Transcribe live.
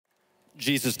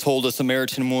Jesus told a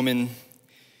Samaritan woman,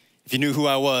 if you knew who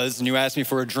I was and you asked me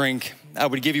for a drink, I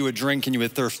would give you a drink and you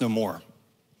would thirst no more.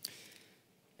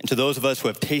 And to those of us who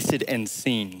have tasted and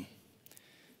seen,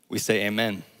 we say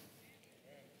amen.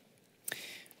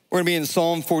 We're gonna be in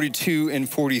Psalm 42 and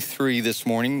 43 this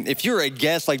morning. If you're a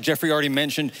guest, like Jeffrey already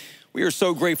mentioned, we are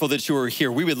so grateful that you are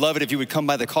here. We would love it if you would come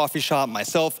by the coffee shop.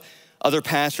 Myself, other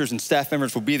pastors and staff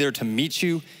members will be there to meet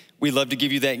you. We'd love to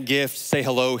give you that gift, say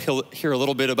hello, hear a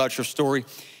little bit about your story.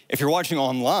 If you're watching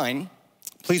online,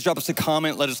 please drop us a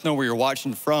comment, let us know where you're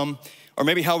watching from, or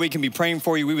maybe how we can be praying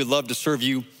for you. We would love to serve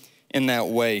you in that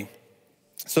way.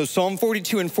 So Psalm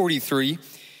 42 and 43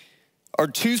 are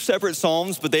two separate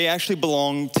psalms, but they actually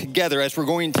belong together, as we're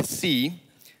going to see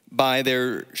by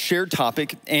their shared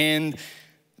topic and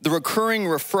the recurring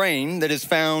refrain that is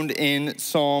found in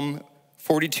Psalm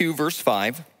 42, verse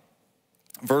 5,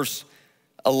 verse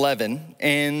 11,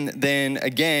 and then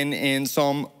again in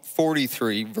Psalm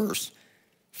 43, verse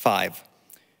 5.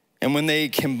 And when they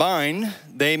combine,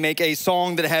 they make a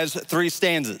song that has three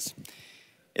stanzas.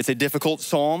 It's a difficult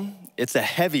psalm, it's a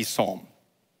heavy psalm,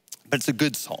 but it's a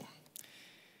good psalm.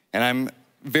 And I'm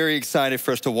very excited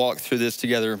for us to walk through this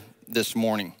together this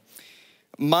morning.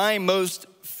 My most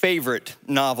favorite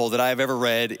novel that I've ever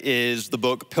read is the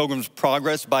book Pilgrim's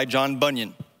Progress by John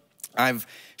Bunyan. I've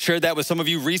shared that with some of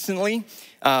you recently,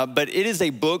 but it is a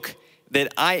book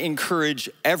that I encourage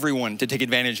everyone to take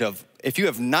advantage of. If you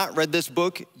have not read this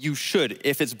book, you should.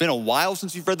 If it's been a while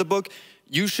since you've read the book,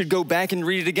 you should go back and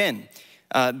read it again.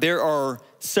 There are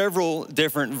several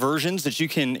different versions that you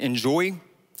can enjoy.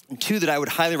 Two that I would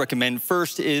highly recommend.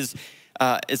 First is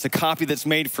it's a copy that's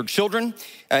made for children.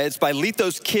 It's by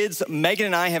Lethos Kids. Megan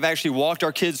and I have actually walked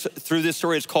our kids through this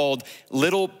story. It's called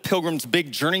Little Pilgrim's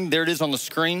Big Journey. There it is on the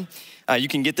screen. You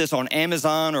can get this on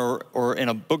Amazon or in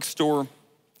a bookstore.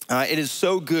 It is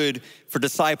so good for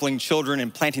discipling children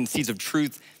and planting seeds of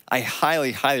truth. I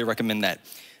highly, highly recommend that.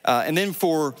 And then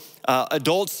for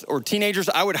adults or teenagers,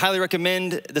 I would highly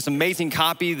recommend this amazing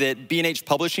copy that B&H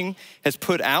Publishing has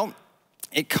put out.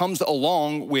 It comes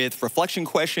along with reflection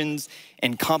questions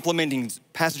and complementing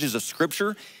passages of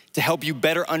scripture to help you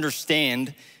better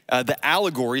understand the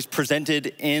allegories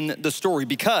presented in the story,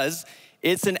 because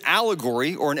it's an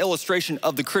allegory or an illustration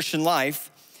of the Christian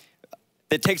life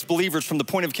that takes believers from the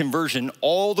point of conversion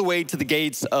all the way to the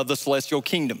gates of the celestial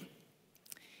kingdom.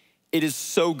 It is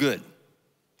so good.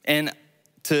 And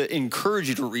to encourage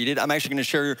you to read it, I'm actually gonna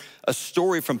share a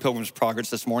story from Pilgrim's Progress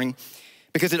this morning,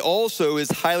 because it also is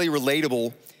highly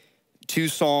relatable to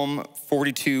Psalm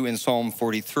 42 and Psalm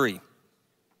 43,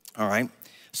 all right?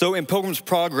 So in Pilgrim's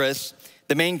Progress,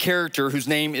 the main character, whose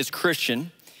name is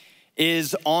Christian,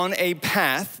 is on a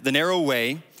path, the narrow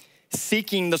way,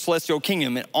 seeking the celestial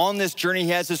kingdom. And on this journey,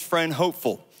 he has his friend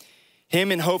Hopeful.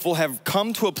 Him and Hopeful have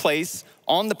come to a place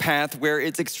on the path where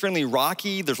it's extremely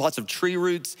rocky, there's lots of tree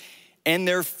roots, and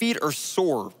their feet are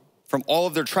sore from all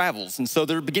of their travels. And so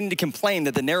they're beginning to complain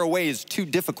that the narrow way is too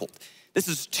difficult. This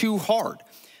is too hard.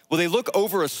 Well, they look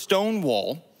over a stone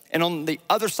wall, and on the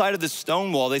other side of this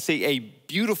stone wall, they see a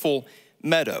beautiful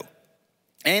meadow.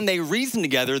 And they reason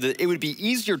together that it would be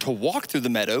easier to walk through the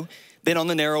meadow than on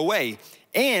the narrow way.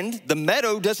 And the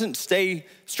meadow doesn't stray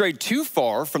too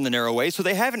far from the narrow way, so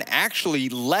they haven't actually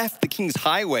left the King's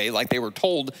Highway like they were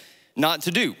told not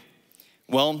to do.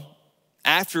 Well,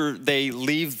 after they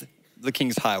leave the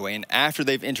King's Highway and after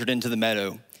they've entered into the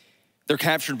meadow, they're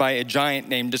captured by a giant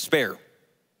named Despair.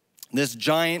 This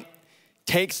giant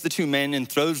takes the two men and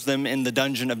throws them in the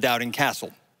dungeon of Doubting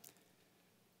Castle.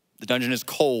 The dungeon is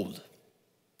cold,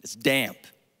 it's damp,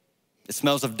 it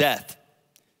smells of death.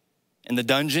 In the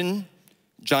dungeon,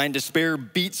 giant Despair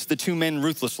beats the two men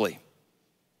ruthlessly.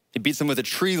 He beats them with a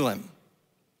tree limb.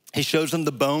 He shows them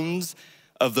the bones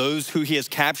of those who he has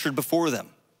captured before them.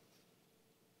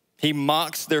 He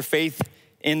mocks their faith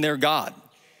in their God.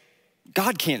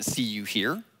 God can't see you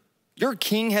here. Your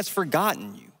king has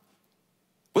forgotten you.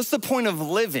 What's the point of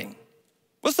living?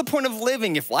 What's the point of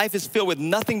living if life is filled with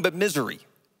nothing but misery?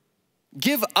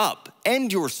 Give up,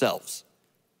 end yourselves.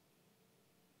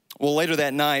 Well, later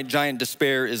that night, giant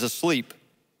Despair is asleep,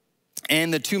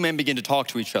 and the two men begin to talk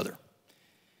to each other.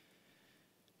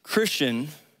 Christian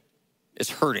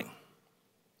is hurting.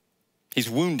 He's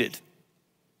wounded.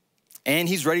 And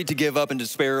he's ready to give up in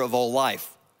despair of all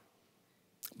life.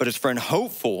 But his friend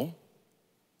Hopeful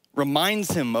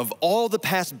reminds him of all the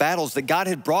past battles that God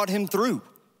had brought him through.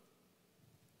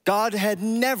 God had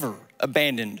never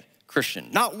abandoned Christian,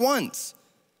 not once.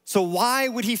 So why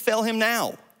would he fail him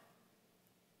now?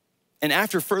 And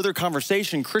after further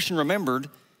conversation, Christian remembered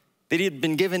that he had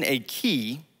been given a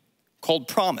key called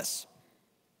promise.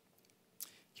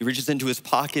 He reaches into his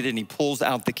pocket and he pulls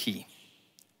out the key.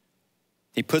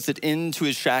 He puts it into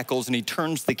his shackles and he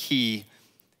turns the key,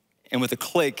 and with a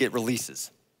click, it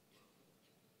releases.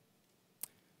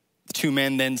 The two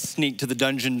men then sneak to the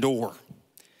dungeon door.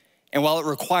 And while it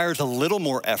requires a little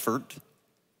more effort,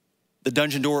 the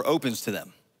dungeon door opens to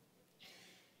them.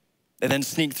 They then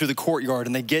sneak through the courtyard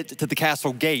and they get to the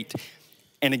castle gate.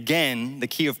 And again, the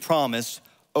key of promise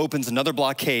opens another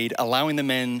blockade, allowing the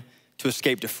men to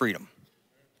escape to freedom.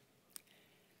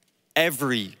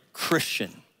 Every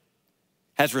Christian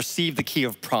has received the key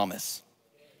of promise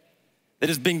that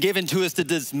has been given to us to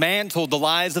dismantle the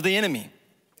lies of the enemy.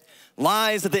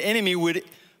 Lies that the enemy would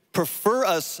prefer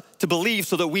us to believe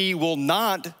so that we will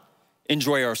not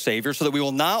enjoy our Savior, so that we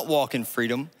will not walk in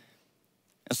freedom,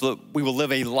 and so that we will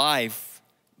live a life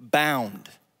bound,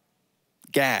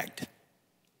 gagged.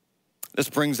 This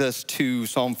brings us to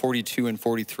Psalm 42 and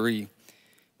 43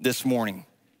 this morning.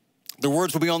 The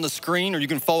words will be on the screen, or you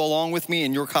can follow along with me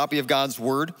in your copy of God's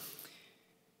Word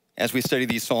as we study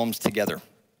these Psalms together.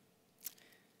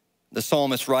 The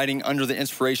psalmist, writing under the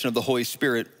inspiration of the Holy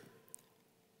Spirit,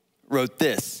 wrote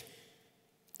this: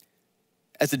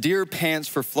 "As a deer pants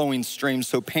for flowing streams,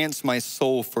 so pants my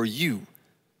soul for you,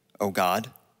 O God.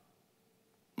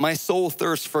 My soul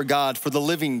thirsts for God, for the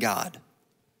living God.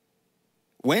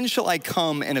 When shall I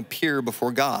come and appear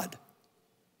before God?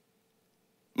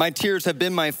 My tears have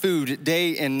been my food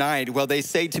day and night, while they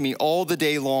say to me all the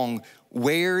day long,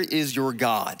 'Where is your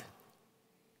God?'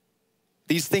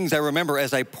 These things I remember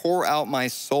as I pour out my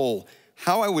soul,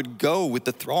 how I would go with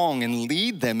the throng and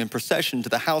lead them in procession to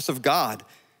the house of God,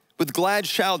 with glad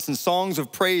shouts and songs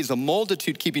of praise, a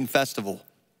multitude keeping festival.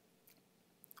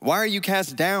 Why are you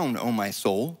cast down, O my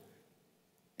soul?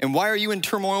 And why are you in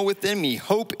turmoil within me?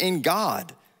 Hope in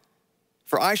God,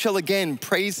 for I shall again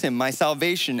praise him, my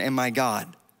salvation and my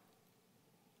God.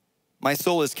 My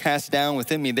soul is cast down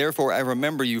within me, therefore I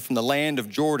remember you from the land of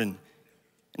Jordan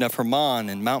and of Hermon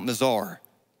and Mount Mizar.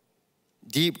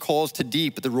 Deep calls to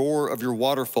deep at the roar of your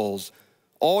waterfalls.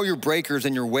 All your breakers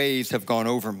and your waves have gone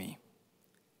over me.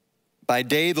 By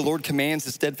day the Lord commands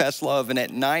his steadfast love, and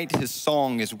at night his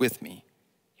song is with me.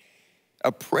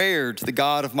 A prayer to the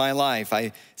God of my life.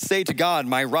 I say to God,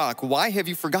 my rock, why have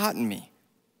you forgotten me?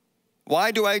 Why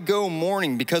do I go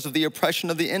mourning because of the oppression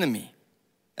of the enemy?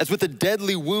 As with a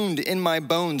deadly wound in my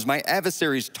bones, my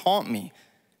adversaries taunt me.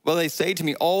 Well, they say to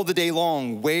me all the day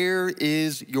long, 'Where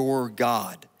is your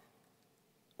God?'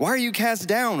 Why are you cast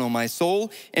down, O my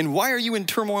soul? And why are you in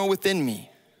turmoil within me?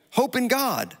 Hope in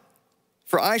God,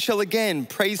 for I shall again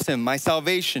praise him, my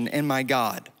salvation and my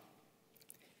God.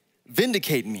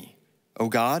 Vindicate me, O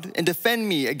God, and defend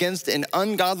me against an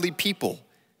ungodly people.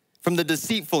 From the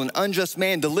deceitful and unjust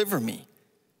man, deliver me.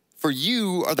 For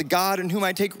you are the God in whom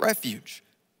I take refuge.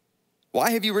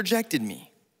 Why have you rejected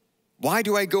me? Why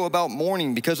do I go about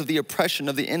mourning because of the oppression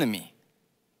of the enemy?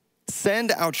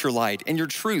 Send out your light and your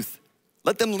truth.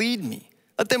 Let them lead me.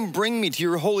 Let them bring me to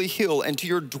your holy hill and to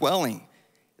your dwelling.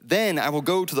 Then I will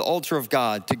go to the altar of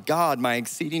God, to God my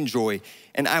exceeding joy,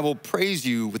 and I will praise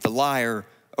you with the lyre,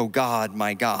 O God,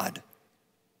 my God.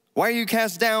 Why are you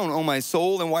cast down, O my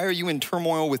soul, and why are you in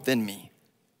turmoil within me?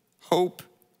 Hope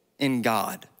in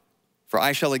God, for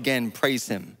I shall again praise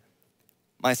him,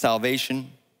 my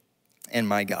salvation and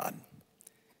my God."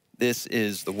 This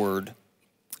is the word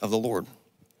of the Lord.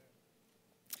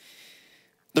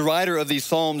 The writer of these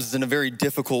Psalms is in a very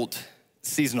difficult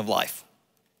season of life.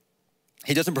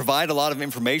 He doesn't provide a lot of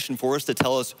information for us to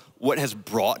tell us what has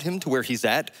brought him to where he's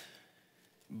at,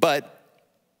 but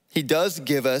he does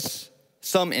give us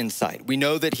some insight. We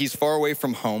know that he's far away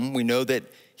from home. We know that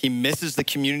he misses the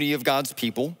community of God's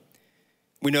people.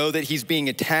 We know that he's being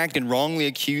attacked and wrongly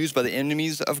accused by the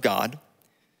enemies of God.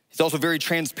 He's also very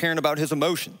transparent about his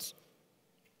emotions.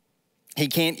 He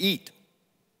can't eat.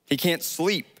 He can't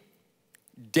sleep.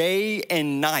 Day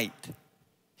and night,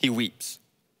 he weeps.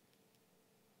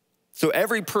 So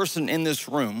every person in this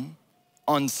room,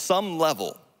 on some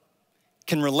level,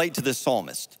 can relate to this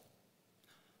psalmist.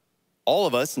 All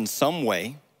of us, in some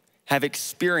way, have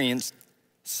experienced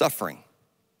suffering.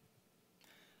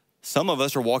 Some of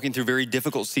us are walking through very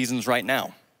difficult seasons right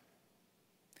now.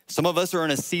 Some of us are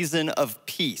in a season of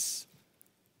peace.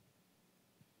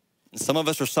 And some of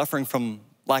us are suffering from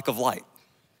lack of light.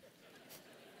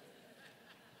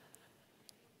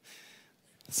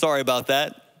 Sorry about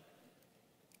that.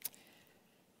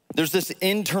 There's this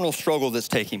internal struggle that's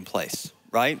taking place,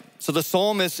 right? So the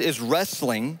psalmist is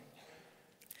wrestling.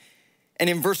 And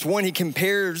in verse 1, he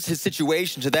compares his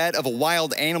situation to that of a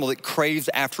wild animal that craves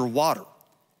after water.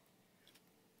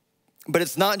 But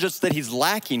it's not just that he's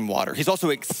lacking water. He's also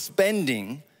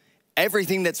expending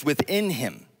everything that's within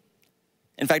him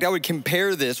In fact, I would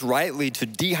compare this rightly to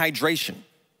dehydration.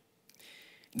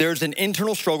 There's an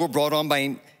internal struggle brought on by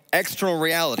an external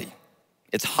reality.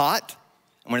 It's hot,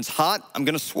 and when it's hot, I'm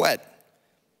gonna sweat.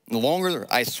 The longer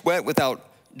I sweat without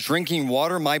drinking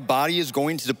water, my body is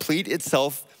going to deplete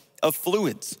itself of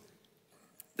fluids.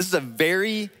 This is a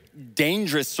very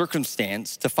dangerous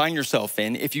circumstance to find yourself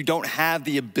in if you don't have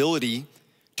the ability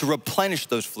to replenish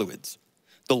those fluids.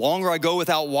 The longer I go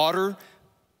without water,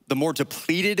 the more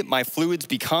depleted my fluids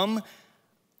become.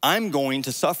 I'm going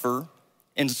to suffer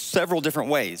in several different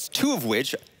ways, two of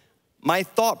which my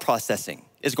thought processing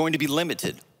is going to be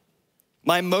limited.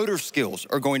 My motor skills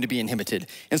are going to be inhibited.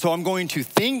 And so I'm going to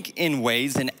think in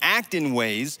ways and act in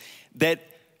ways that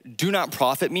do not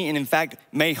profit me and in fact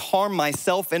may harm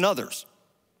myself and others.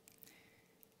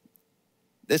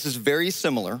 This is very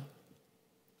similar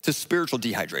to spiritual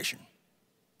dehydration.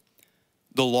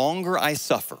 The longer I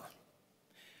suffer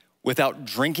without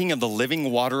drinking of the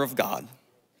living water of God,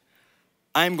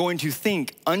 I'm going to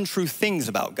think untrue things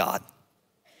about God.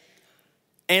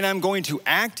 And I'm going to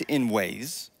act in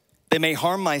ways that may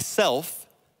harm myself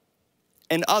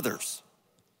and others.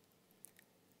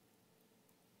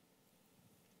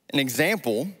 An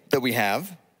example that we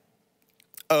have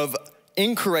of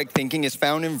incorrect thinking is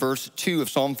found in verse 2 of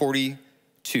Psalm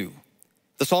 42.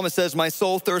 The psalmist says, "My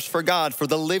soul thirsts for God, for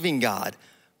the living God.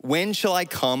 When shall I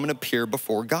come and appear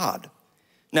before God?"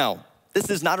 Now, this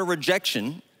is not a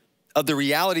rejection of the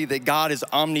reality that God is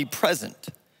omnipresent,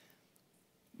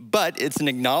 but it's an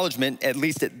acknowledgement, at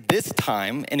least at this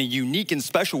time, in a unique and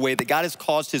special way, that God has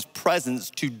caused his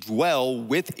presence to dwell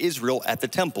with Israel at the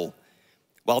temple,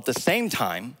 while at the same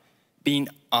time being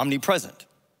omnipresent.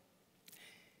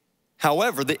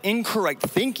 However, the incorrect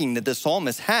thinking that the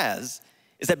psalmist has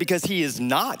is that because he is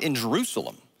not in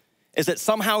Jerusalem, is that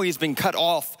somehow he's been cut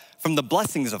off from the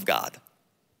blessings of God.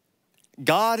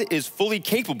 God is fully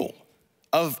capable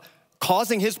of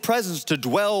causing his presence to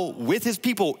dwell with his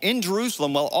people in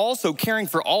Jerusalem while also caring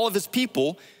for all of his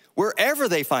people wherever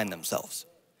they find themselves.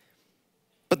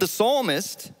 But the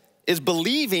psalmist is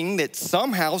believing that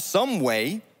somehow, some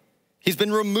way, he's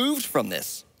been removed from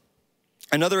this.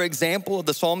 Another example of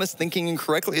the psalmist thinking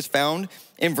incorrectly is found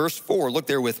in verse 4. Look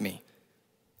there with me.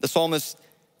 The psalmist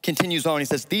continues on. He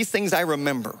says, "These things I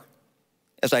remember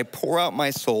as I pour out my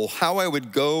soul, how I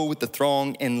would go with the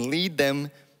throng and lead them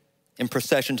in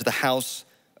procession to the house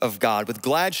of God with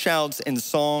glad shouts and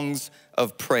songs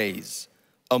of praise,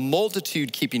 a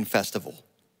multitude keeping festival."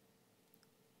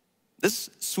 This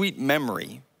sweet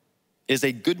memory is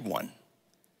a good one,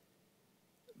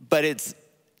 but it's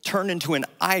turned into an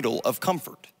idol of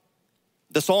comfort.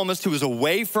 The psalmist, who is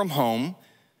away from home,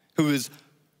 who is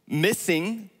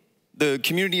missing the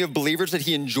community of believers that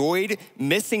he enjoyed,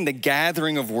 missing the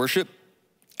gathering of worship,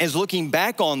 is looking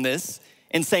back on this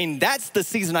and saying, that's the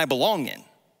season I belong in.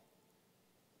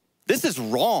 This is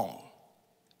wrong.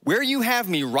 Where you have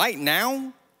me right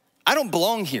now, I don't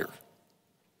belong here.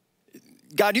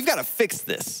 God, you've got to fix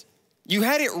this. You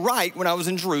had it right when I was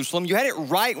in Jerusalem. You had it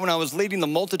right when I was leading the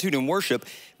multitude in worship.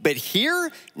 But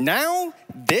here, now,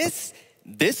 this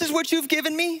is what you've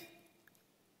given me?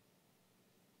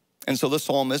 And so the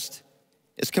psalmist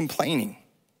is complaining.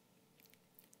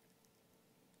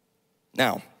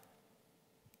 Now,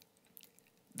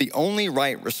 the only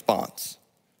right response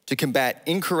to combat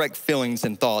incorrect feelings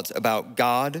and thoughts about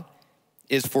God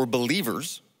is for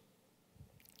believers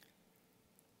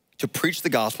to preach the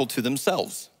gospel to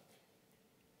themselves.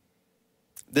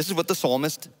 This is what the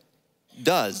psalmist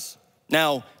does.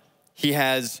 Now, he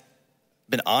has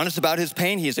been honest about his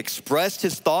pain. He has expressed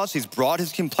his thoughts. He's brought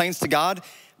his complaints to God.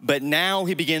 But now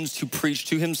he begins to preach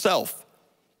to himself,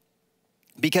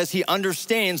 because he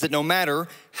understands that no matter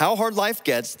how hard life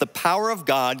gets, the power of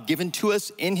God given to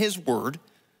us in his word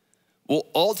will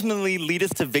ultimately lead us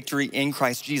to victory in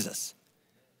Christ Jesus.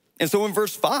 And so in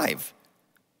verse 5,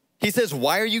 he says,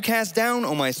 "Why are you cast down,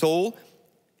 O my soul?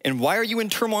 And why are you in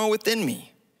turmoil within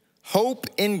me? Hope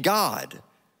in God,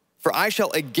 for I shall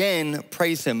again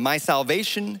praise him, my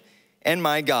salvation and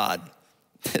my God."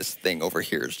 This thing over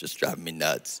here is just driving me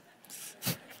nuts.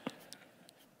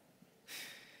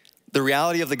 The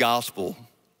reality of the gospel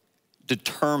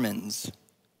determines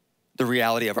the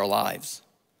reality of our lives,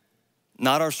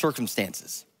 not our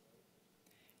circumstances.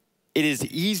 It is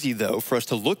easy, though, for us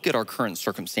to look at our current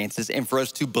circumstances and for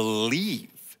us to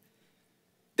believe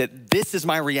that this is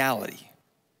my reality.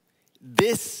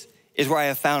 This is where I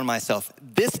have found myself.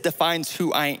 This defines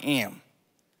who I am.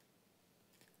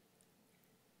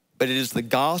 But it is the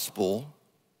gospel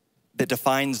that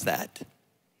defines that,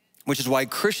 which is why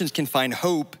Christians can find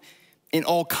hope in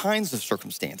all kinds of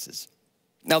circumstances.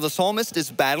 Now, the psalmist is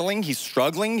battling, he's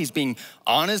struggling, he's being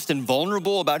honest and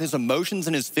vulnerable about his emotions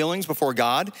and his feelings before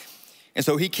God. And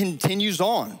so he continues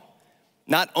on.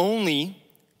 Not only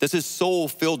does his soul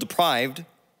feel deprived,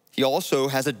 he also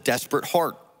has a desperate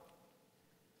heart.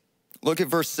 Look at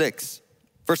verse 6.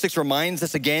 Verse 6 reminds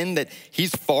us again that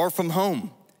he's far from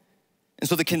home. And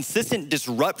so the consistent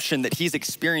disruption that he's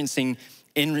experiencing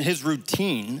in his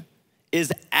routine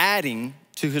is adding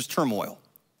to his turmoil.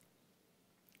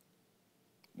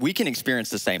 We can experience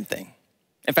the same thing.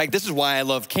 In fact, this is why I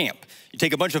love camp. You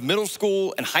take a bunch of middle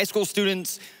school and high school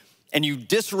students and you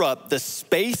disrupt the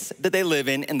space that they live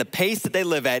in and the pace that they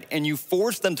live at, and you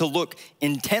force them to look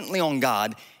intently on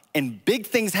God, and big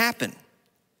things happen.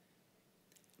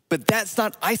 But that's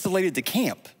not isolated to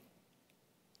camp.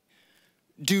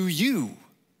 Do you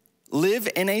live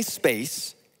in a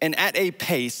space and at a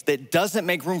pace that doesn't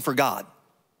make room for God?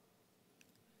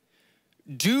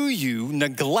 Do you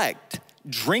neglect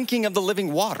drinking of the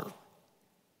living water?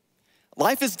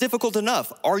 Life is difficult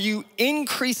enough. Are you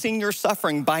increasing your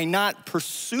suffering by not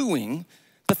pursuing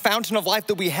the fountain of life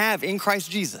that we have in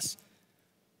Christ Jesus?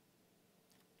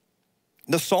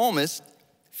 The psalmist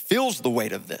feels the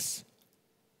weight of this.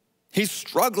 He's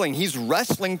struggling, he's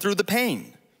wrestling through the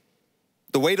pain.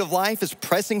 The weight of life is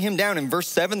pressing him down. In verse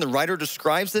 7, the writer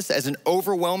describes this as an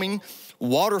overwhelming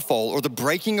waterfall or the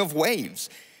breaking of waves.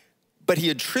 But he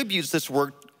attributes this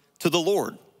work to the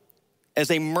Lord as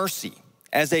a mercy,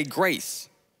 as a grace.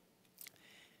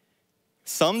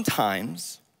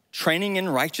 Sometimes training in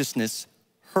righteousness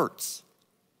hurts.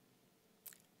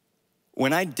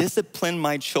 When I discipline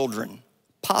my children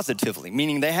positively,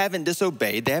 meaning they haven't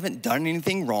disobeyed, they haven't done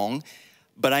anything wrong,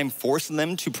 but I'm forcing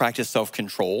them to practice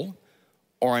self-control,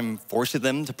 or I'm forcing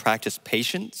them to practice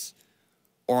patience,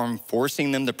 or I'm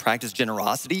forcing them to practice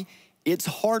generosity, it's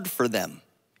hard for them.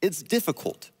 It's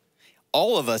difficult.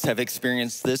 All of us have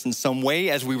experienced this in some way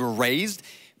as we were raised,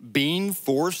 being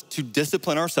forced to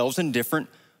discipline ourselves in different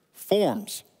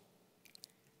forms.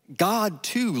 God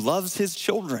too loves his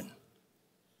children,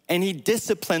 and he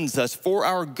disciplines us for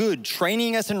our good,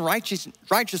 training us in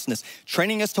righteousness,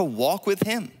 training us to walk with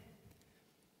him.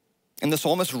 And the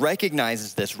psalmist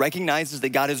recognizes this, recognizes that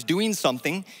God is doing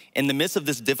something in the midst of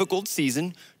this difficult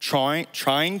season,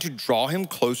 trying to draw him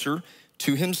closer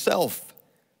to himself.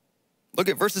 Look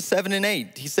at verses 7 and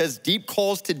 8. He says, deep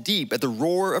calls to deep at the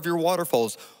roar of your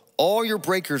waterfalls. All your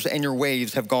breakers and your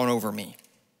waves have gone over me.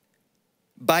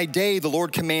 By day, the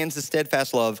Lord commands his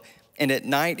steadfast love, and at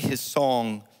night, his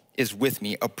song is with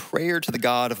me, a prayer to the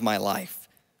God of my life.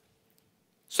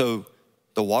 So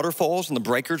the waterfalls and the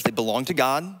breakers, they belong to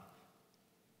God.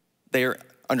 They are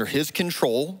under his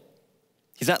control.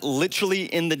 He's not literally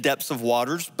in the depths of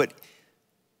waters, but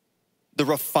the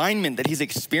refinement that he's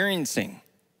experiencing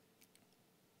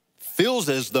feels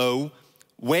as though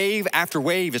wave after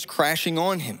wave is crashing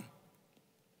on him.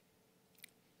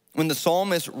 When the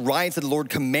psalmist writes that the Lord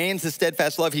commands his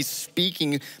steadfast love, he's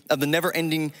speaking of the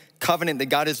never-ending covenant that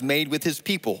God has made with his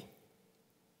people.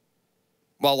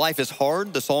 While life is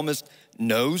hard, the psalmist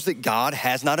knows that God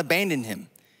has not abandoned him.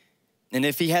 And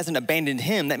if he hasn't abandoned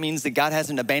him, that means that God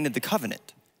hasn't abandoned the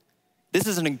covenant. This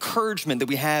is an encouragement that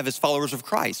we have as followers of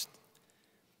Christ.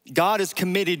 God is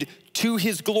committed to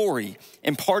his glory,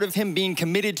 and part of him being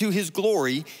committed to his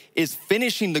glory is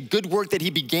finishing the good work that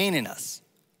he began in us.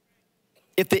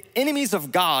 If the enemies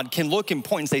of God can look and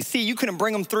point and say, see, you couldn't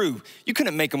bring them through, you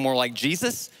couldn't make them more like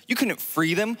Jesus, you couldn't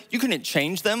free them, you couldn't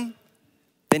change them,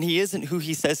 then he isn't who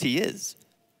he says he is.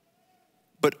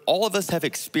 But all of us have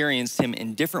experienced him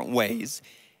in different ways,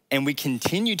 and we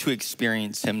continue to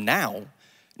experience him now,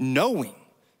 knowing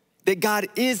that God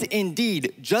is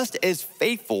indeed just as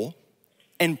faithful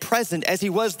and present as he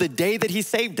was the day that he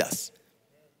saved us.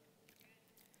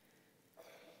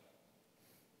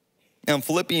 Now in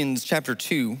Philippians chapter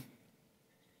 4,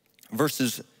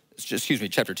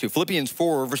 Philippians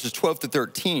 4, verses 12 to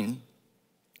 13,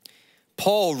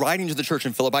 Paul, writing to the church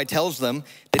in Philippi, tells them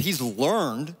that he's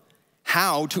learned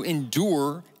how to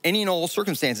endure any and all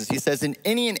circumstances. He says, in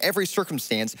any and every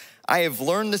circumstance, I have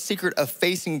learned the secret of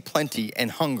facing plenty and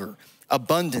hunger,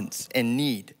 abundance and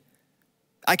need.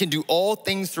 I can do all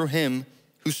things through him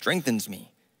who strengthens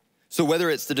me. So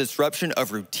whether it's the disruption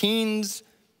of routines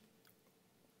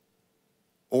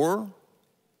or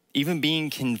even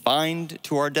being confined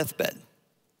to our deathbed,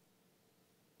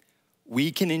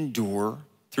 we can endure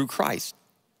through Christ.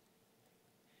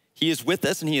 He is with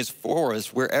us and he is for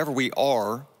us wherever we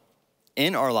are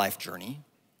in our life journey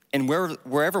and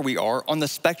wherever we are on the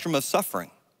spectrum of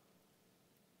suffering.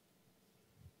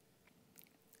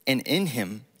 And in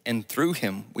him and through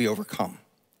him, we overcome.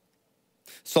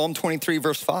 Psalm 23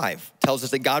 verse 5 tells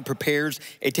us that God prepares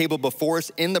a table before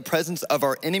us in the presence of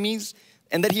our enemies,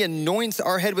 and that he anoints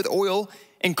our head with oil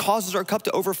and causes our cup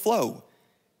to overflow.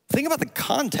 Think about the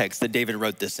context that David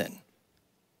wrote this in.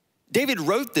 David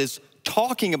wrote this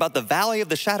talking about the valley of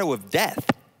the shadow of death.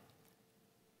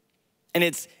 And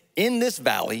it's in this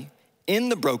valley, in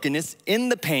the brokenness, in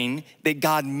the pain, that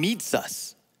God meets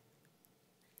us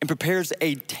and prepares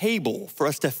a table for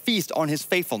us to feast on his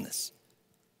faithfulness,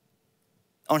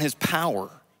 on his power,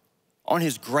 on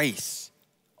his grace,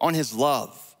 on his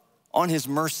love, on his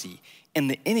mercy, and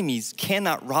the enemies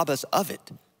cannot rob us of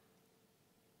it.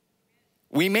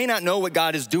 We may not know what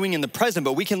God is doing in the present,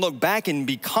 but we can look back and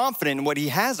be confident in what he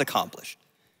has accomplished.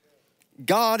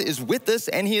 God is with us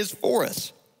and he is for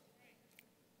us.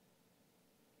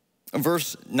 In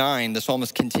verse 9, the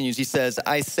psalmist continues. He says,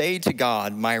 I say to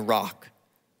God, my rock,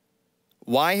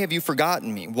 why have you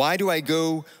forgotten me? Why do I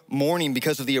go mourning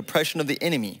because of the oppression of the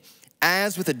enemy?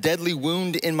 As with a deadly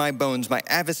wound in my bones, my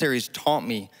adversaries taunt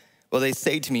me, while they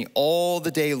say to me all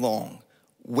the day long,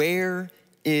 where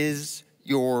is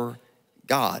your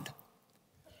God?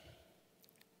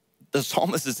 The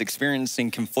psalmist is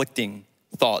experiencing conflicting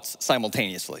thoughts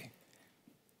simultaneously.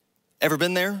 Ever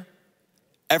been there?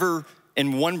 Ever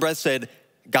in one breath said,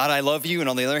 God, I love you, and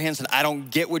on the other hand said, I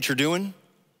don't get what you're doing?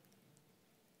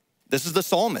 This is the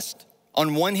psalmist.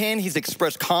 On one hand, he's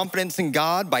expressed confidence in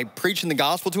God by preaching the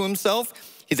gospel to himself.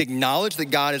 He's acknowledged that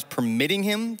God is permitting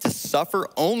him to suffer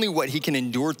only what he can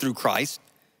endure through Christ.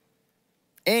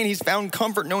 And he's found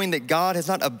comfort knowing that God has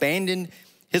not abandoned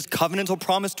his covenantal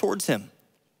promise towards him.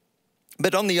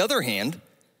 But on the other hand,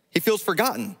 he feels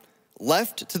forgotten,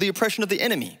 left to the oppression of the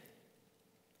enemy.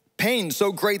 Pain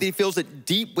so great that he feels it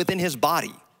deep within his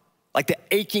body, like the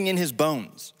aching in his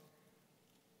bones.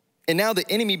 And now the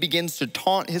enemy begins to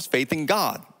taunt his faith in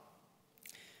God.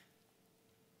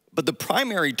 But the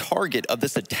primary target of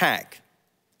this attack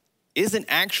isn't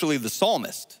actually the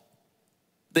psalmist.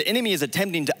 The enemy is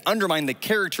attempting to undermine the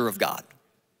character of God.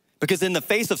 Because in the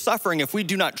face of suffering, if we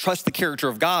do not trust the character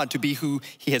of God to be who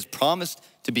he has promised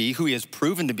to be, who he has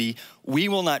proven to be, we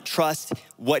will not trust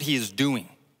what he is doing.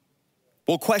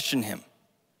 We'll question him.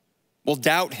 We'll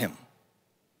doubt him.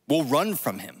 We'll run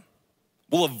from him.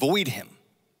 We'll avoid him.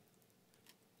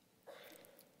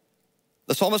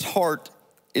 The psalmist's heart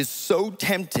is so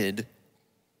tempted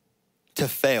to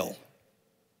fail,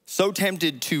 so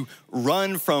tempted to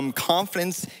run from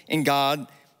confidence in God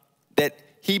that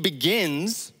he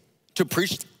begins to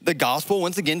preach the gospel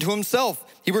once again to himself.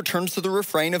 He returns to the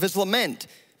refrain of his lament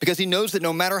because he knows that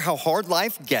no matter how hard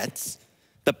life gets,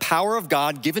 the power of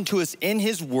God given to us in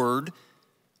his word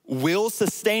will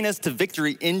sustain us to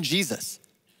victory in Jesus.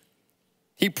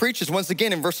 He preaches once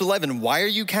again in verse 11, why are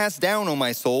you cast down, O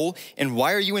my soul, and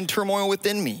why are you in turmoil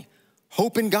within me?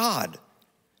 Hope in God,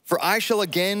 for I shall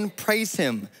again praise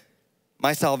him,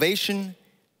 my salvation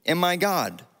and my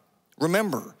God.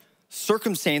 Remember,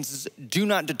 circumstances do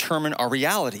not determine our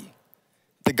reality.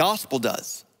 The gospel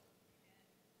does.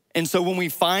 And so when we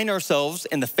find ourselves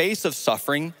in the face of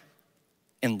suffering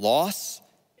and loss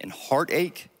and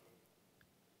heartache,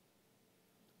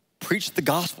 preach the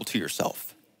gospel to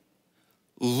yourself.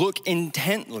 Look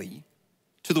intently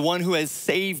to the one who has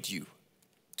saved you,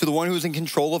 to the one who is in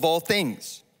control of all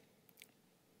things.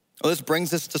 Well, this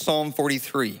brings us to Psalm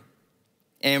 43,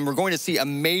 and we're going to see a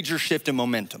major shift in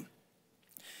momentum.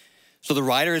 So the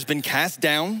writer has been cast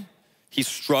down, he's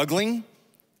struggling,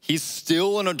 he's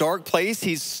still in a dark place,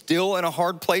 he's still in a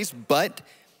hard place, but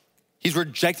he's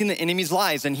rejecting the enemy's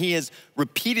lies, and he has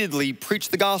repeatedly preached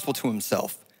the gospel to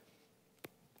himself.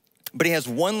 But he has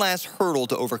one last hurdle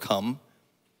to overcome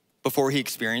before he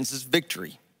experiences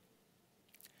victory.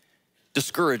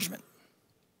 Discouragement.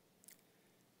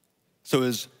 So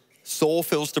his soul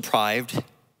feels deprived,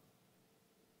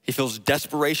 he feels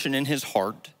desperation in his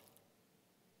heart,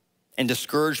 and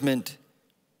discouragement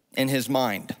in his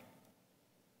mind.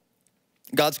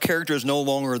 God's character is no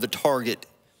longer the target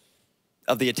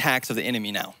of the attacks of the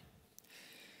enemy now.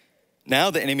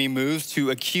 Now the enemy moves to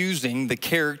accusing the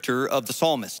character of the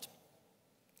psalmist.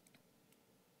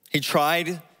 He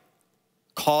tried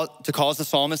to cause the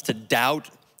psalmist to doubt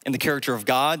in the character of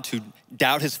God, to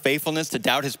doubt his faithfulness, to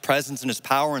doubt his presence and his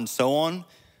power and so on.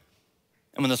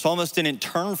 And when the psalmist didn't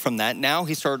turn from that, now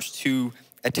he starts to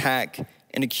attack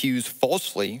and accuse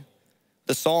falsely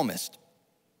the psalmist.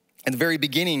 At the very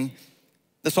beginning,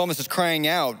 the psalmist is crying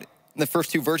out. In the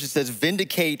first two verses, it says,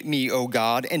 vindicate me, O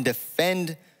God, and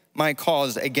defend my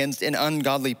cause against an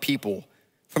ungodly people.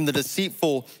 From the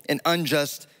deceitful and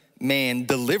unjust man,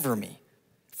 deliver me.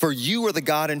 For you are the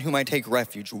God in whom I take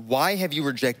refuge. Why have you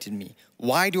rejected me?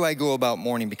 Why do I go about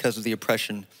mourning because of the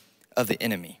oppression of the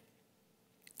enemy.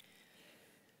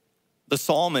 The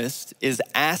psalmist is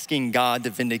asking God to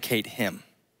vindicate him.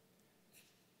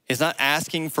 He's not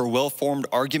asking for well-formed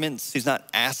arguments. He's not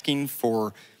asking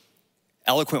for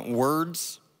eloquent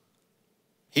words.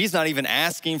 He's not even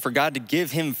asking for God to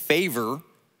give him favor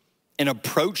in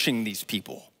approaching these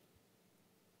people.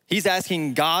 He's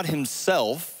asking God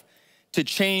himself to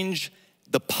change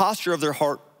the posture of their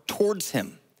heart towards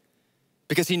him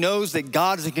because he knows that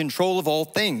God is in control of all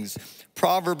things.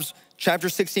 Proverbs chapter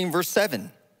 16, verse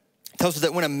 7 tells us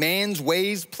that when a man's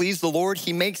ways please the Lord,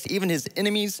 he makes even his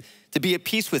enemies to be at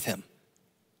peace with him.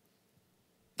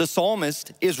 The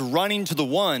psalmist is running to the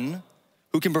one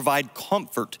who can provide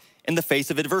comfort in the face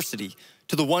of adversity,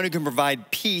 to the one who can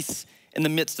provide peace in the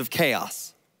midst of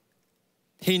chaos.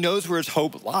 He knows where his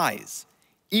hope lies,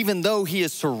 even though he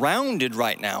is surrounded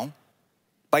right now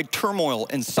by turmoil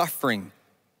and suffering.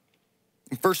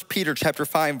 In 1 Peter chapter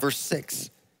 5, verse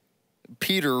 6,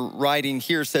 Peter writing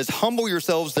here says, "Humble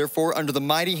yourselves, therefore, under the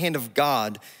mighty hand of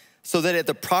God, so that at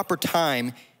the proper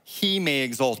time he may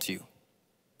exalt you."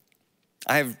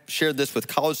 I have shared this with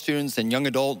college students and young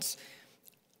adults.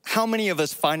 How many of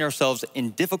us find ourselves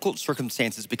in difficult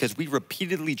circumstances because we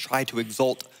repeatedly try to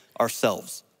exalt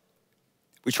ourselves?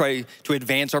 We try to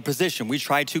advance our position. We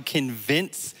try to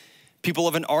convince people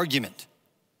of an argument.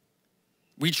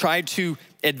 We try to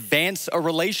advance a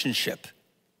relationship.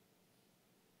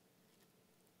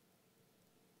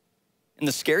 And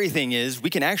the scary thing is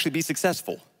we can actually be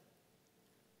successful,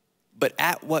 but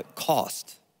at what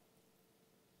cost?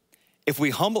 If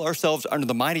we humble ourselves under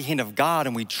the mighty hand of God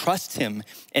and we trust him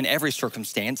in every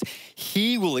circumstance,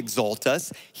 he will exalt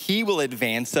us, he will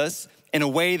advance us in a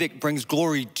way that brings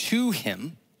glory to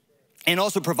him and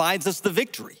also provides us the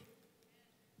victory.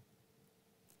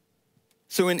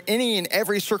 So in any and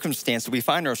every circumstance that we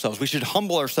find ourselves, we should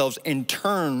humble ourselves and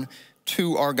turn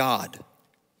to our God.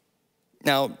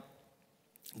 Now,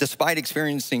 despite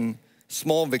experiencing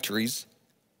small victories,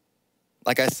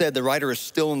 like I said, the writer is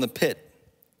still in the pit.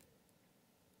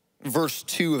 Verse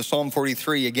 2 of Psalm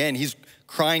 43, again, he's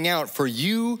crying out, "For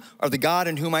you are the God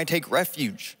in whom I take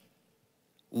refuge.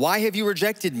 Why have you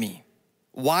rejected me?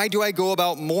 Why do I go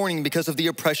about mourning because of the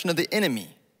oppression of the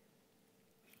enemy?"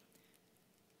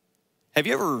 Have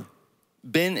you ever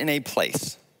been in a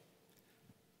place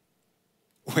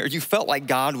where you felt like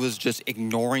God was just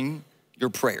ignoring your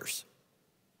prayers,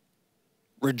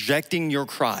 rejecting your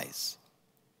cries?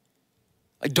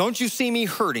 Like, don't you see me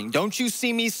hurting? Don't you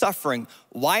see me suffering?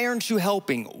 Why aren't you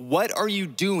helping? What are you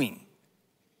doing?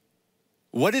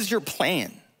 What is your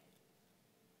plan?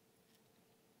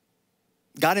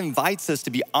 God invites us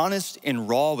to be honest and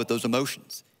raw with those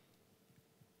emotions.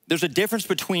 There's a difference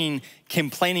between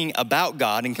complaining about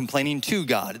God and complaining to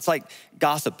God. It's like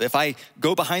gossip. If I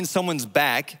go behind someone's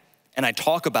back and I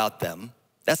talk about them,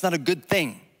 that's not a good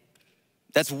thing.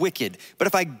 That's wicked. But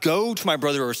if I go to my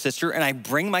brother or sister and I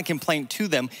bring my complaint to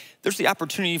them, there's the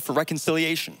opportunity for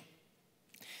reconciliation.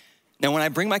 Now, when I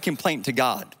bring my complaint to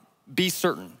God, be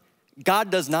certain,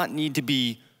 God does not need to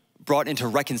be brought into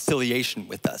reconciliation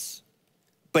with us,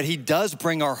 but he does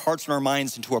bring our hearts and our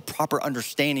minds into a proper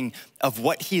understanding of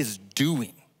what he is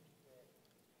doing.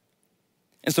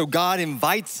 And so God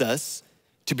invites us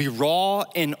to be raw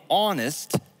and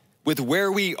honest with where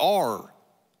we are,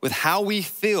 with how we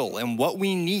feel and what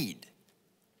we need.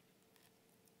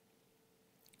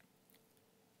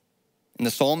 And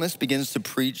the psalmist begins to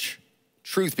preach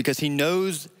truth because he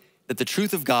knows that the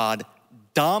truth of God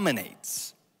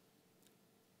dominates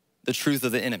the truth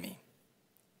of the enemy.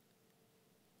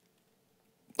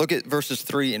 Look at verses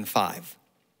 3 and 5.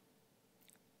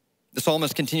 The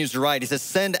psalmist continues to write. He says,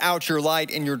 "Send out your light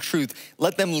and your truth.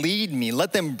 Let them lead me.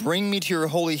 Let them bring me to your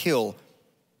holy hill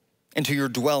and to your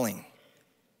dwelling.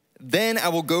 Then I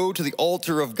will go to the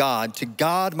altar of God, to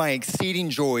God my exceeding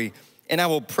joy, and I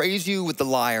will praise you with the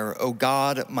lyre, O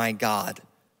God, my God.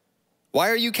 Why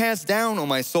are you cast down, O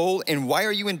my soul, and why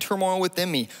are you in turmoil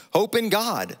within me? Hope in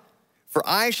God, for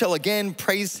I shall again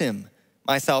praise him,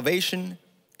 my salvation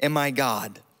and my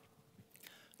God."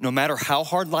 No matter how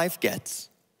hard life gets,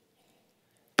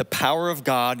 the power of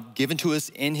God given to us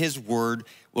in his word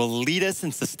will lead us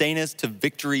and sustain us to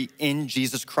victory in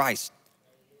Jesus Christ.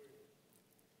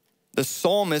 The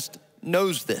psalmist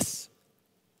knows this.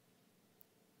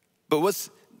 But what's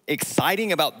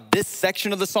exciting about this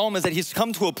section of the psalm is that he's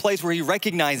come to a place where he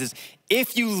recognizes,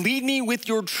 if you lead me with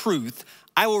your truth,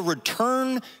 I will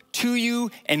return to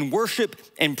you and worship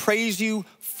and praise you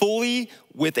fully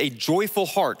with a joyful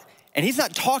heart. And he's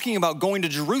not talking about going to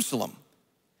Jerusalem.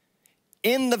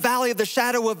 In the valley of the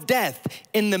shadow of death,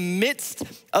 in the midst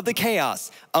of the chaos,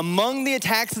 among the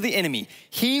attacks of the enemy,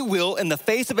 he will, in the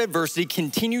face of adversity,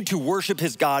 continue to worship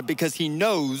his God because he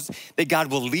knows that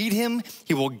God will lead him,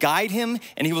 he will guide him,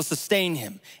 and he will sustain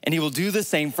him. And he will do the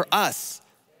same for us.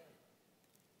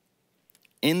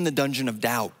 In the dungeon of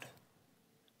doubt,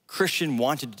 Christian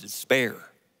wanted to despair.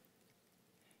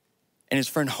 And his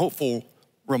friend Hopeful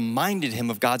reminded him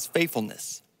of God's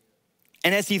faithfulness.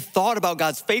 And as he thought about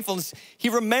God's faithfulness, he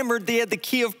remembered they had the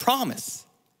key of promise.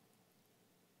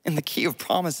 And the key of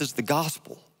promise is the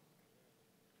gospel.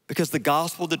 Because the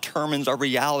gospel determines our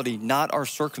reality, not our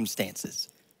circumstances.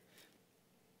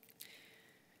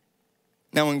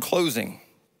 Now, in closing,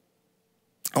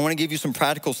 I want to give you some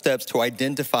practical steps to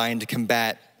identify and to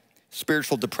combat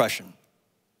spiritual depression.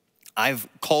 I've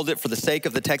called it, for the sake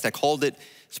of the text, I called it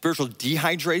spiritual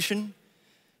dehydration.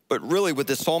 But really what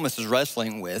this psalmist is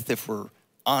wrestling with, if we're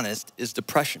honest, is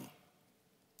depression.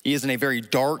 He is in a very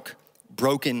dark,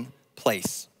 broken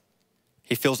place.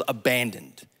 He feels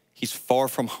abandoned. He's far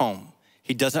from home.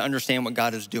 He doesn't understand what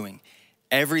God is doing.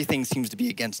 Everything seems to be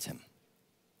against him.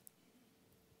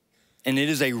 And it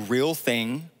is a real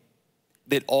thing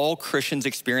that all Christians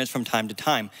experience from time to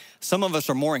time. Some of us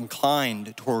are more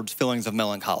inclined towards feelings of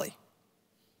melancholy.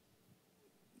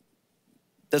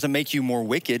 Doesn't make you more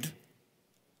wicked.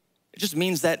 It just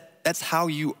means that that's how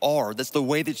you are. That's the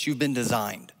way that you've been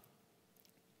designed.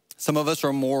 Some of us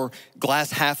are more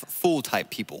glass half full type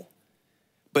people.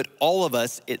 But all of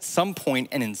us at some point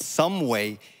and in some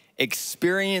way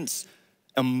experience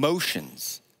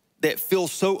emotions that feel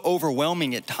so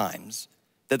overwhelming at times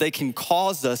that they can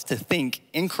cause us to think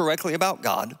incorrectly about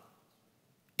God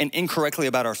and incorrectly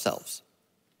about ourselves.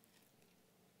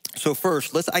 So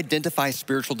first, let's identify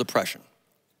spiritual depression.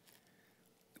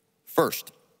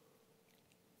 First,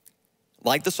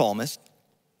 like the psalmist,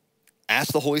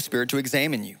 ask the Holy Spirit to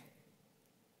examine you.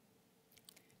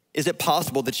 Is it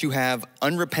possible that you have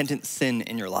unrepentant sin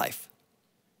in your life?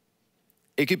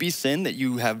 It could be sin that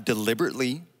you have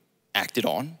deliberately acted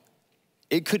on.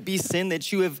 It could be sin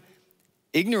that you have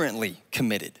ignorantly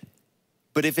committed.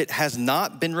 But if it has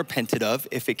not been repented of,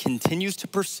 if it continues to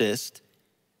persist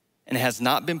and has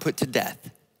not been put to death,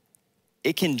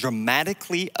 it can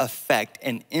dramatically affect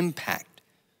and impact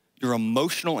your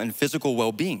emotional and physical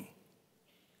well-being.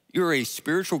 You're a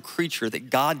spiritual creature that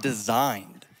God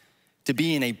designed to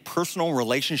be in a personal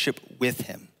relationship with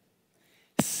him.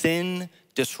 Sin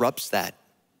disrupts that.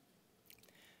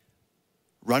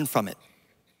 Run from it.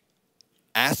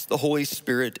 Ask the Holy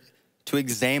Spirit to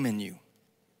examine you.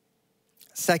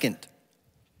 Second,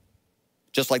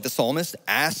 just like the psalmist,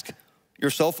 ask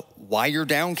yourself why you're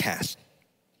downcast.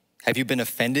 Have you been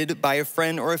offended by a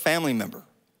friend or a family member?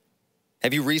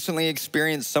 Have you recently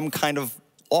experienced some kind of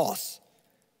loss?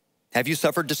 Have you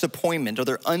suffered disappointment? Are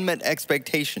there unmet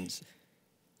expectations?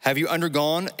 Have you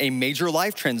undergone a major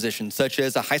life transition, such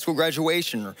as a high school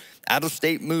graduation or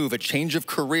out-of-state move, a change of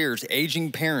careers,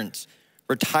 aging parents,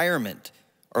 retirement,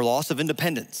 or loss of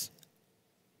independence?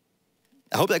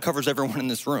 I hope that covers everyone in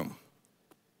this room.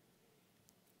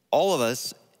 All of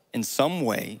us, in some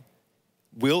way,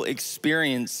 will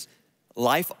experience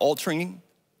life-altering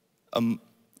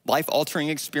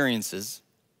experiences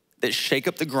that shake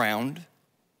up the ground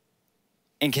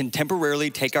and can temporarily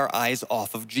take our eyes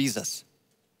off of Jesus.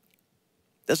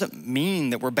 Doesn't mean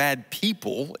that we're bad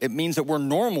people. It means that we're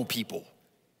normal people.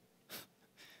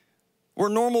 We're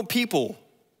normal people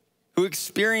who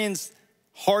experience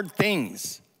hard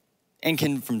things and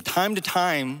can, from time to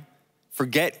time,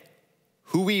 forget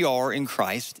who we are in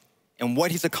Christ and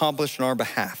what he's accomplished on our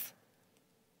behalf.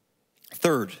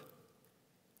 Third,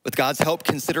 with God's help,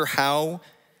 consider how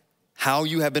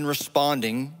you have been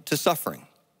responding to suffering.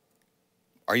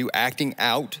 Are you acting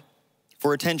out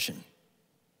for attention?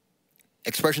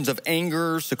 Expressions of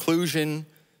anger, seclusion,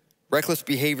 reckless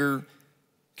behavior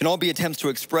can all be attempts to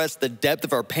express the depth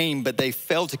of our pain, but they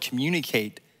fail to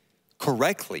communicate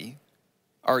correctly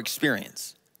our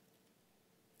experience.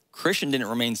 Christian didn't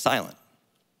remain silent.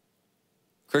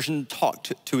 Christian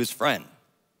talked to his friend.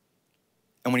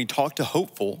 And when he talked to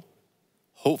Hopeful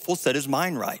set his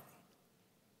mind right.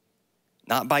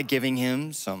 Not by giving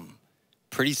him some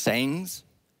pretty sayings,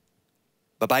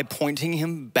 but by pointing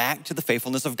him back to the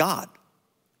faithfulness of God.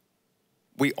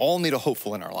 We all need a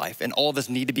Hopeful in our life, and all of us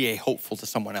need to be a Hopeful to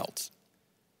someone else.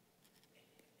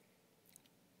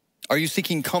 Are you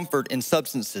seeking comfort in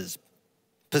substances,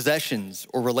 possessions,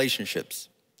 or relationships?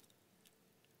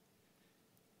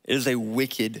 It is a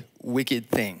wicked, wicked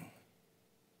thing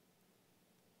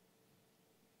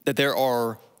that there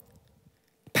are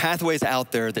pathways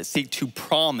out there that seek to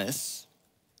promise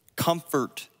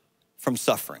comfort from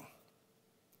suffering.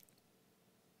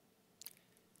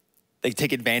 They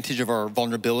take advantage of our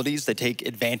vulnerabilities. They take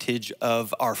advantage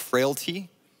of our frailty.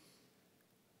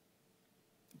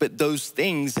 But those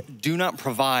things do not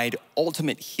provide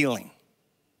ultimate healing.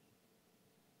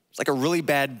 It's like a really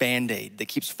bad Band-Aid that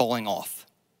keeps falling off.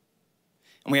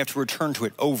 And we have to return to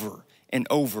it over and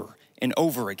over and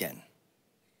over again.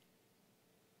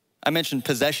 I mentioned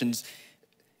possessions.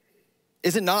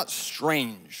 Is it not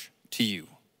strange to you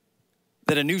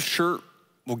that a new shirt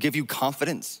will give you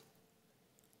confidence?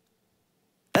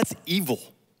 That's evil.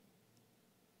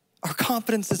 Our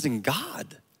confidence is in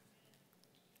God.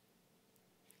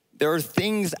 There are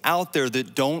things out there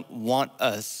that don't want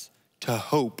us to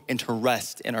hope and to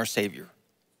rest in our Savior.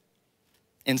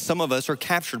 And some of us are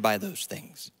captured by those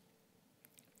things.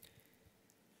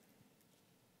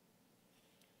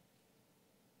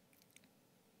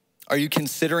 Are you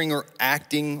considering or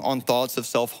acting on thoughts of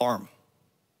self-harm?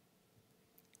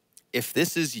 If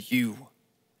this is you,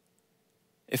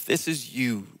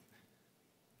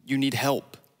 you need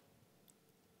help.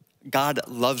 God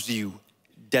loves you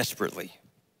desperately.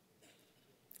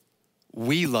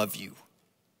 We love you.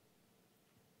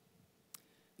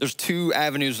 There's two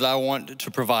avenues that I want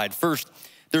to provide. First,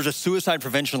 there's a suicide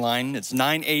prevention line. It's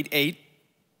 988.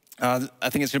 I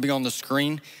think it's gonna be on the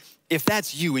screen. If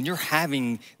that's you and you're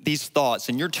having these thoughts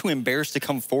and you're too embarrassed to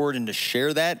come forward and to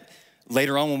share that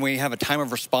later on when we have a time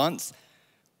of response,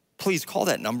 please call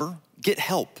that number, get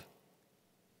help.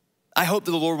 I hope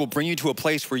that the Lord will bring you to a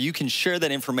place where you can share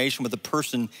that information with the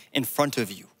person in front of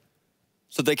you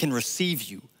so they can receive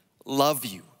you, love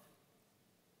you,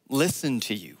 listen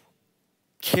to you,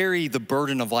 carry the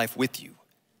burden of life with you.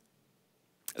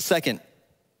 Second,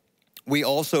 we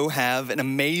also have an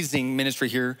amazing ministry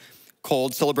here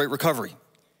called Celebrate Recovery.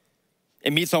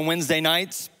 It meets on Wednesday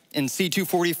nights in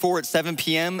C244 at 7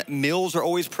 p.m. Meals are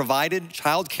always provided.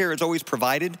 Childcare is always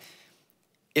provided.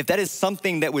 If that is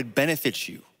something that would benefit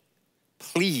you,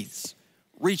 please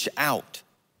reach out.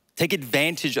 Take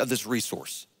advantage of this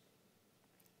resource.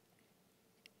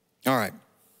 All right.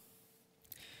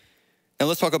 Now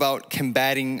let's talk about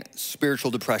combating spiritual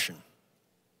depression.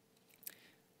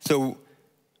 So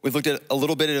we've looked at a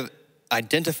little bit of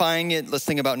identifying it. Let's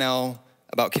think about now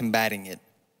about combating it.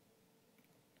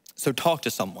 So talk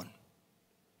to someone.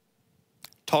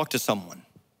 Talk to someone.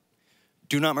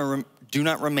 Do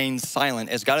not remain silent.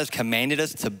 As God has commanded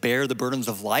us to bear the burdens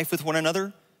of life with one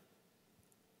another,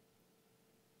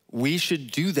 we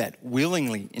should do that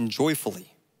willingly and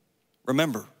joyfully.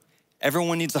 Remember,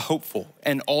 everyone needs a hopeful,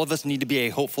 and all of us need to be a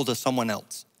hopeful to someone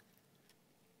else.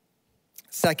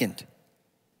 Second,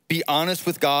 be honest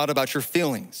with God about your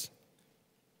feelings.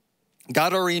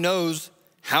 God already knows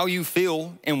how you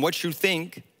feel and what you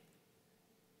think,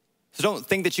 so don't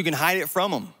think that you can hide it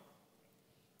from him.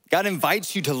 God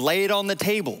invites you to lay it on the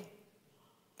table.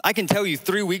 I can tell you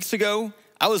 3 weeks ago,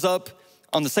 I was up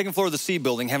on the second floor of the C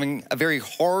building having a very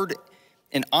hard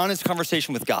and honest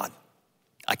conversation with God.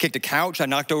 I kicked a couch, I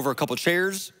knocked over a couple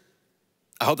chairs.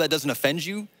 I hope that doesn't offend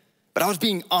you, but I was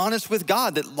being honest with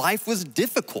God that life was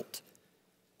difficult,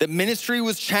 that ministry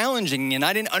was challenging, and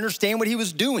I didn't understand what he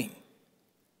was doing.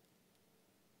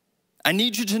 I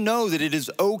need you to know that it is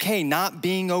okay not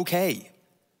being okay,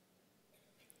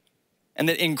 and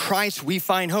that in Christ we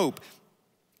find hope.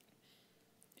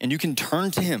 And you can turn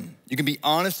to him. You can be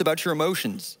honest about your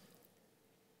emotions.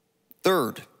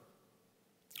 Third,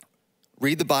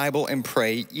 read the Bible and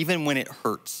pray even when it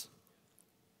hurts.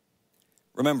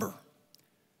 Remember,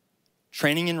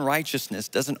 training in righteousness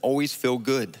doesn't always feel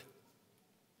good,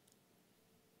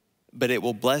 but it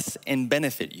will bless and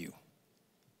benefit you.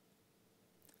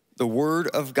 The Word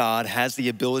of God has the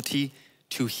ability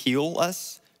to heal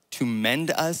us, to mend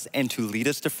us, and to lead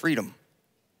us to freedom.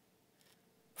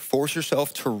 Force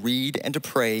yourself to read and to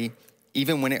pray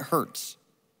even when it hurts.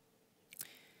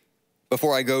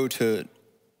 Before I go to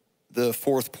the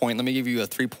fourth point, let me give you a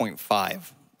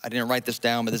 3.5. I didn't write this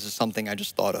down, but this is something I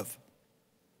just thought of.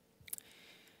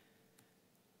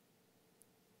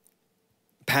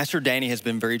 Pastor Danny has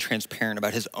been very transparent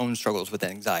about his own struggles with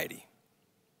anxiety,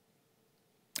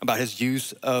 about his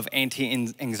use of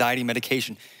anti-anxiety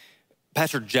medication.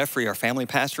 Pastor Jeffrey, our family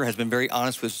pastor, has been very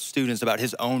honest with students about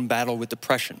his own battle with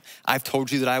depression. I've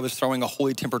told you that I was throwing a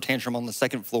holy temper tantrum on the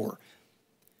second floor.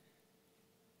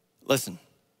 Listen,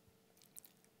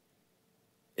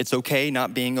 it's okay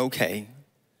not being okay,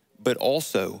 but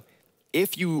also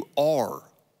if you are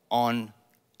on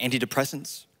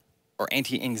antidepressants or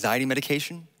anti-anxiety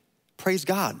medication, praise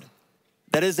God.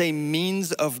 That is a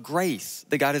means of grace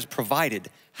that God has provided.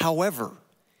 However,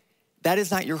 that is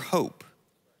not your hope.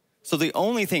 So the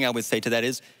only thing I would say to that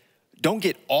is don't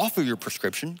get off of your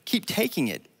prescription, keep taking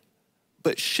it,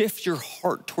 but shift your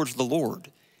heart towards the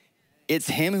Lord. It's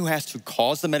him who has to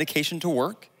cause the medication to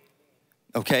work,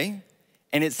 okay?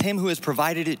 And it's him who has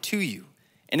provided it to you.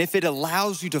 And if it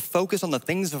allows you to focus on the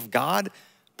things of God,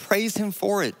 praise him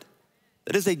for it.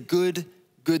 That is a good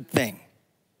thing,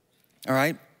 all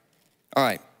right? All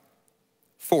right,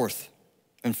 fourth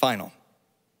and final.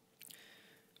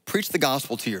 Preach the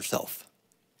gospel to yourself.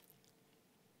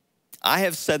 I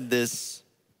have said this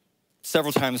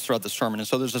several times throughout the sermon, and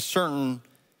so there's a certain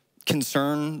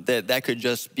concern that that could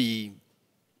just be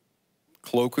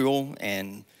colloquial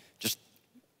and just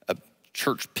a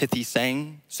church pithy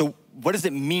saying. So what does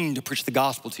it mean to preach the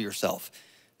gospel to yourself?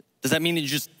 Does that mean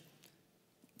that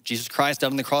Jesus Christ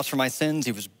died on the cross for my sins,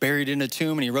 he was buried in a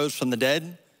tomb, and he rose from the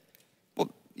dead?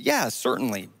 Well, yeah,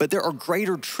 certainly, but there are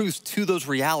greater truths to those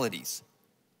realities.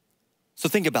 So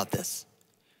think about this.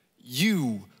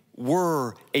 You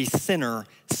were a sinner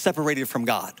separated from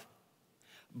God,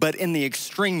 but in the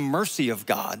extreme mercy of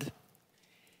God,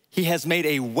 he has made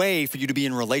a way for you to be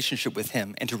in relationship with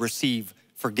him and to receive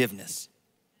forgiveness.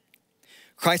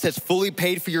 Christ has fully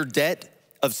paid for your debt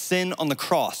of sin on the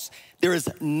cross. There is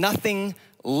nothing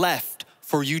left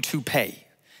for you to pay.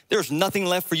 There's nothing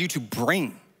left for you to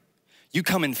bring. You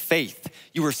come in faith.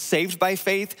 You are saved by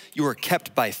faith. You are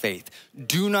kept by faith.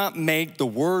 Do not make the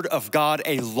word of God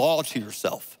a law to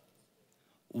yourself.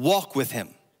 Walk with him.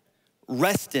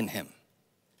 Rest in him.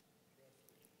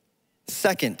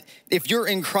 Second, if you're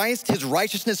in Christ, his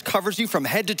righteousness covers you from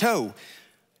head to toe.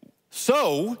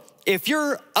 So if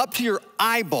you're up to your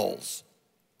eyeballs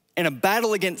in a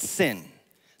battle against sin,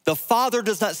 the Father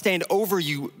does not stand over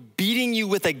you, beating you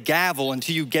with a gavel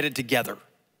until you get it together.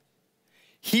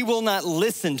 He will not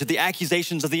listen to the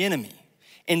accusations of the enemy.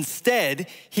 Instead,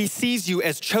 he sees you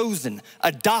as chosen,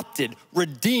 adopted,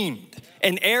 redeemed,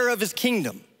 an heir of his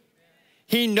kingdom.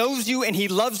 He knows you and he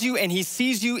loves you and he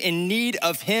sees you in need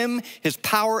of him, his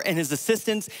power and his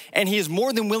assistance, and he is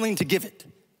more than willing to give it.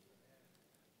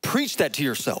 Preach that to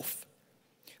yourself.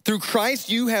 Through Christ,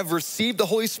 you have received the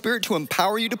Holy Spirit to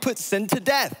empower you to put sin to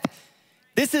death.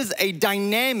 This is a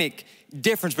dynamic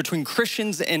difference between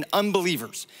Christians and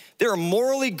unbelievers. There are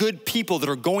morally good people that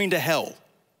are going to hell.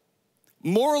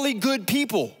 Morally good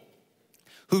people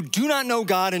who do not know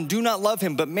God and do not love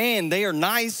him, but man, they are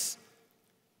nice.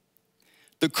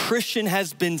 The Christian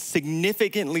has been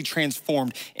significantly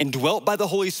transformed and dwelt by the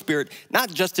Holy Spirit,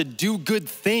 not just to do good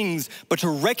things, but to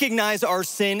recognize our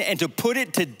sin and to put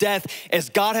it to death as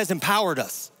God has empowered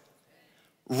us.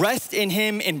 Rest in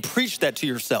him and preach that to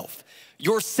yourself.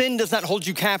 Your sin does not hold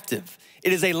you captive.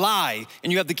 It is a lie,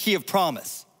 and you have the key of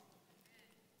promise.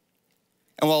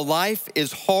 And while life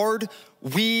is hard,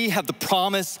 we have the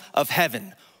promise of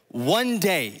heaven. One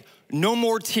day, no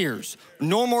more tears,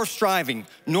 no more striving,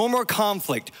 no more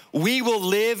conflict. We will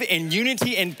live in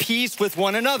unity and peace with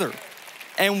one another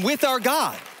and with our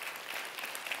God.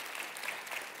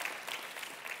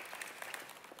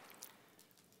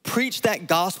 Preach that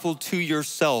gospel to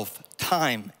yourself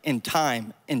time and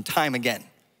time and time again,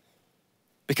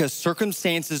 because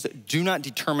circumstances do not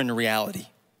determine reality.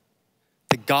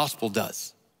 The gospel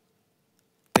does.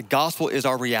 The gospel is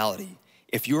our reality.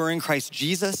 If you are in Christ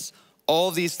Jesus, all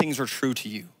of these things are true to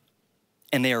you,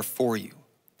 and they are for you.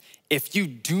 If you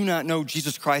do not know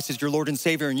Jesus Christ as your Lord and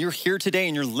Savior, and you're here today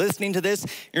and you're listening to this,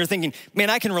 and you're thinking, man,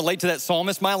 I can relate to that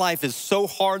psalmist. My life is so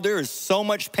hard. There is so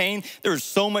much pain. There is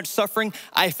so much suffering.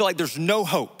 I feel like there's no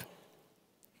hope.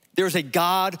 There's a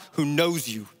God who knows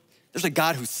you. There's a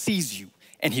God who sees you,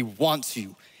 and he wants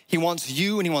you. He wants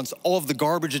you, and he wants all of the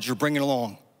garbage that you're bringing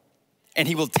along. And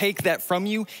he will take that from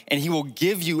you, and he will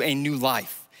give you a new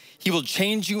life. He will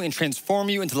change you and transform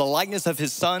you into the likeness of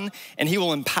his Son, and he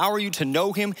will empower you to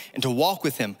know him and to walk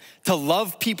with him, to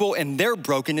love people in their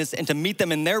brokenness and to meet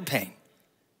them in their pain.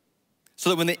 So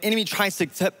that when the enemy tries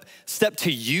to step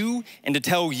to you and to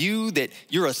tell you that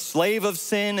you're a slave of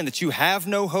sin and that you have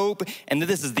no hope and that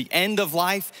this is the end of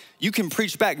life, you can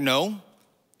preach back, no,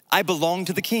 I belong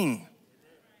to the King.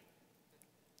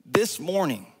 This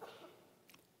morning,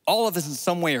 all of us in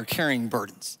some way are carrying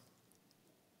burdens.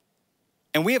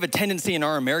 And we have a tendency in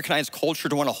our Americanized culture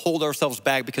to want to hold ourselves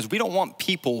back because we don't want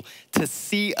people to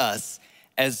see us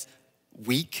as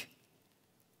weak.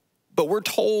 But we're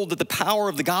told that the power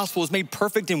of the gospel is made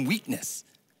perfect in weakness.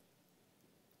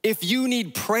 If you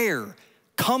need prayer,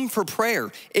 come for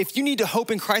prayer. If you need to hope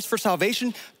in Christ for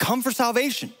salvation, come for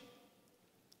salvation.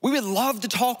 We would love to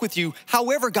talk with you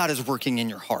however God is working in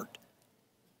your heart.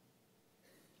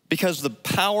 Because the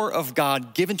power of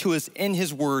God given to us in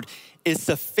his word is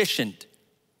sufficient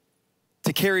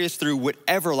to carry us through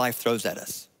whatever life throws at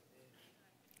us.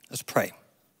 Let's pray.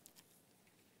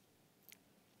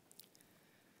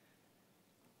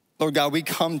 Lord God, we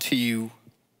come to you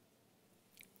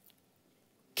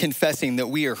confessing that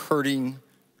we are hurting,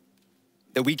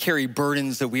 that we carry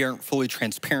burdens that we aren't fully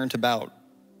transparent about.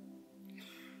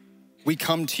 We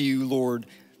come to you, Lord,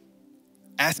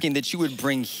 asking that you would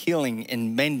bring healing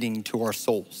and mending to our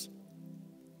souls.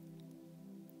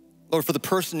 Lord, for the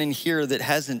person in here that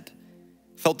hasn't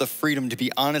felt the freedom to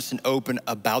be honest and open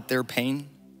about their pain,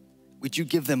 would you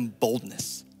give them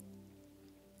boldness?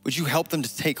 Would you help them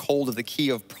to take hold of the key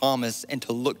of promise and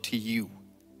to look to you?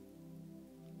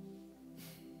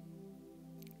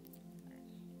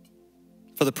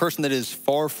 For the person that is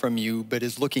far from you but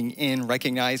is looking in,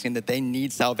 recognizing that they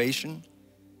need salvation,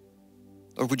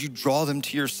 Lord, would you draw them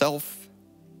to yourself?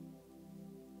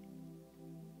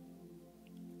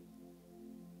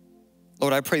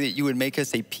 Lord, I pray that you would make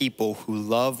us a people who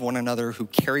love one another, who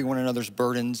carry one another's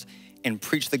burdens, and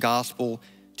preach the gospel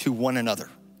to one another.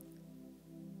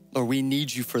 Lord, we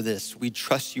need you for this. We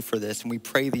trust you for this, and we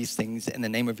pray these things in the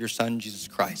name of your Son, Jesus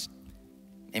Christ.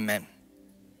 Amen.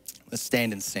 Let's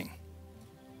stand and sing.